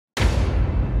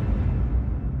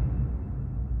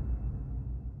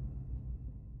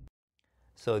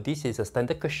So this is a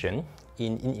standard question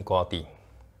in inequality.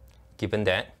 Given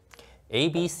that A,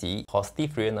 B, C are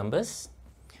positive real numbers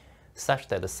such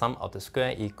that the sum of the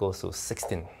square equals to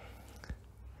 16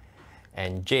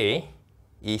 and J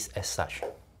is as such.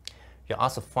 You're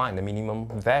asked to find the minimum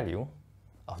value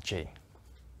of J.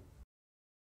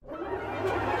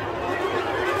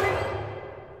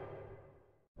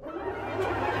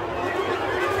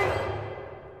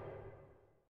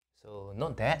 So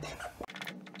note that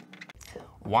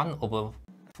 1 over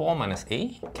 4 minus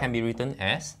A can be written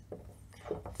as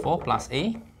 4 plus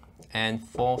A and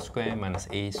 4 square minus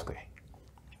A square.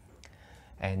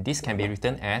 And this can be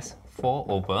written as 4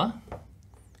 over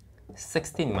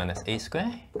 16 minus A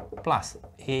square plus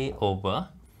A over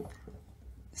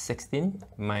 16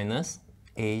 minus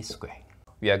A square.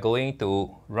 We are going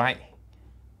to write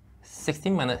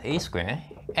 16 minus A square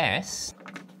as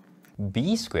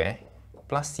B square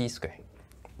plus C square.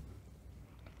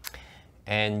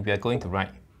 And we are going to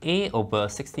write A over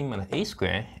 16 minus A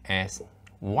square as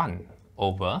 1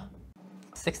 over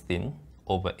 16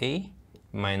 over A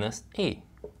minus A.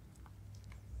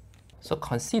 So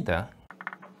consider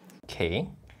K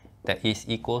that is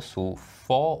equal to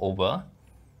 4 over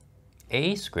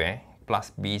A square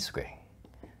plus B square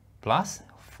plus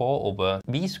 4 over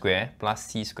B square plus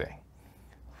C square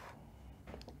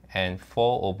and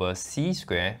 4 over C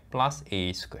square plus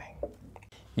A square.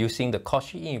 Using the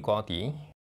Cauchy inequality,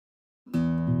 we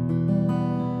know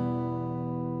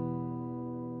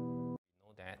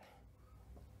that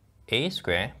A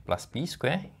square plus B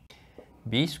square,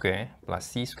 B square plus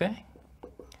C square,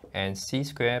 and C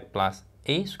square plus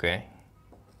A square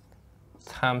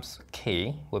times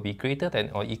K will be greater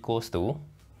than or equals to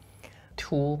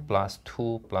 2 plus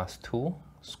 2 plus 2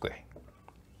 square.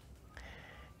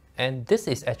 And this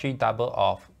is actually double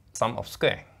of sum of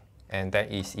square, and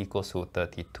that is equal to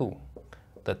 32.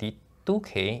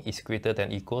 32K is greater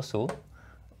than equals to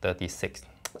 36.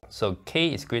 So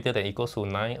K is greater than equals to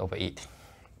 9 over 8.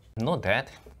 Note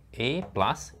that A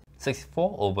plus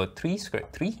 64 over 3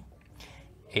 squared 3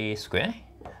 A square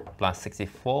plus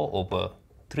 64 over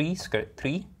 3 squared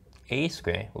 3 A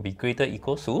square will be greater or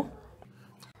equal to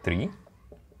 3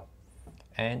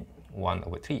 and 1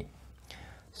 over 3.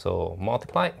 So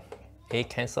multiply, A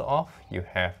cancel off, you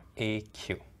have A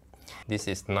cubed. This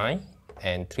is 9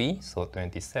 and 3, so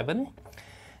 27.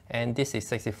 And this is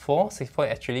 64. 64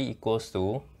 actually equals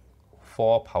to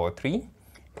 4 power 3,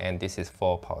 and this is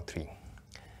 4 power 3.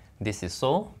 This is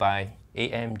solved by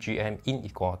AM-GM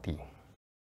inequality.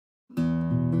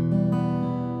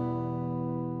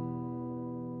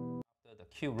 After the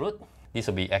cube root, this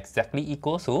will be exactly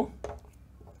equal to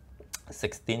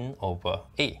 16 over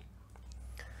A.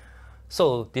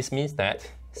 So this means that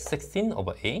 16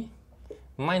 over A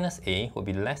minus A will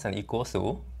be less than or equal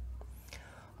to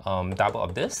double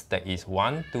of this, that is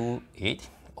 128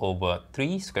 over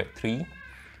 3 squared 3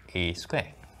 A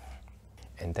squared.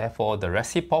 And therefore the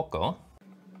reciprocal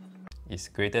is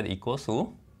greater than or equal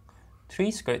to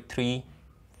 3 squared 3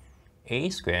 A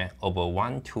squared over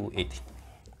 128.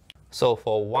 So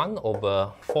for 1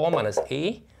 over 4 minus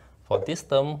A, for this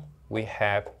term we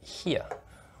have here.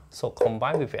 So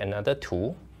combine with another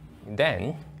 2,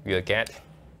 then we'll get,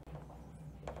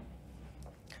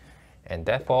 and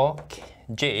therefore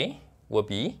J will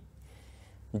be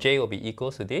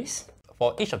equal to this.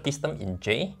 For each of these terms in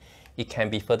J, it can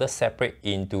be further separated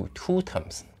into 2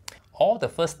 terms. Or the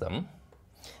first term,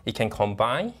 it can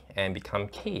combine and become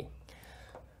K.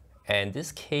 And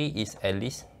this K is at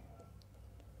least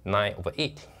 9 over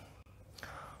 8.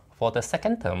 For the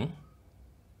second term,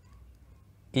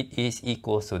 it is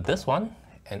equal to this one,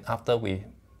 and after we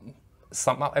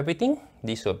sum up everything,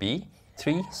 this will be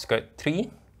 3 squared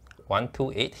 3,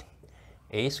 128,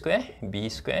 A square, B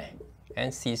square,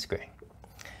 and C square.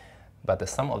 But the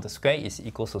sum of the square is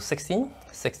equal to 16.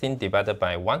 16 divided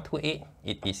by 128,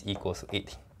 it is equal to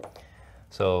 8.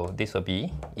 So this will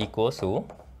be equal to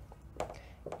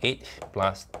 8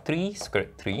 plus 3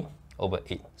 squared 3 over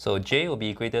 8. So J will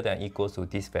be greater than or equal to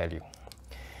this value.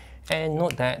 And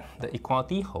note that the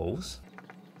equality holds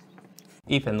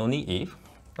if and only if,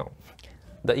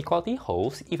 the equality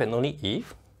holds if and only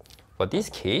if, for this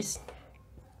case,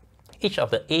 each of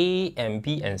the A and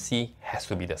B and C has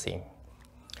to be the same.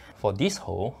 For this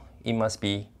whole, it must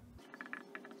be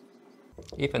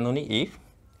if and only if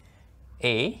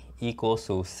A equals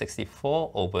to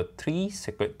 64 over 3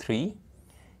 squared 3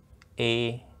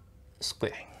 A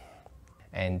squared.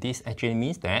 And this actually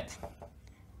means that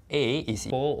A is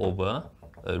 4 over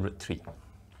root 3.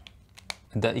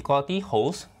 The equality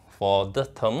holds for this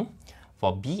term,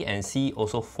 for B and C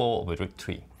also 4 over root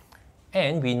 3.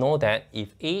 And we know that if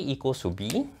A equals to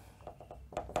B,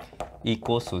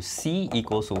 equals to C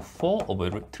equals to 4 over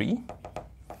root 3.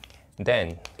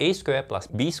 Then A squared plus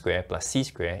B squared plus C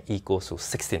squared equals to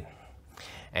 16.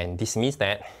 And this means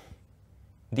that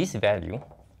this value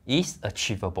is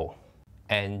achievable.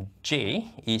 And J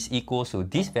is equals to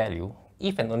this value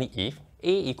if and only if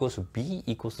A equals to B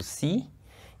equals to C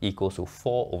equals to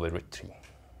 4 over root 3.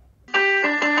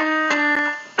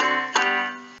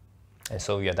 And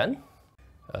so we are done.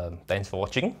 Thanks for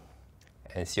watching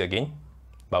and see you again.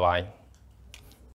 Bye bye.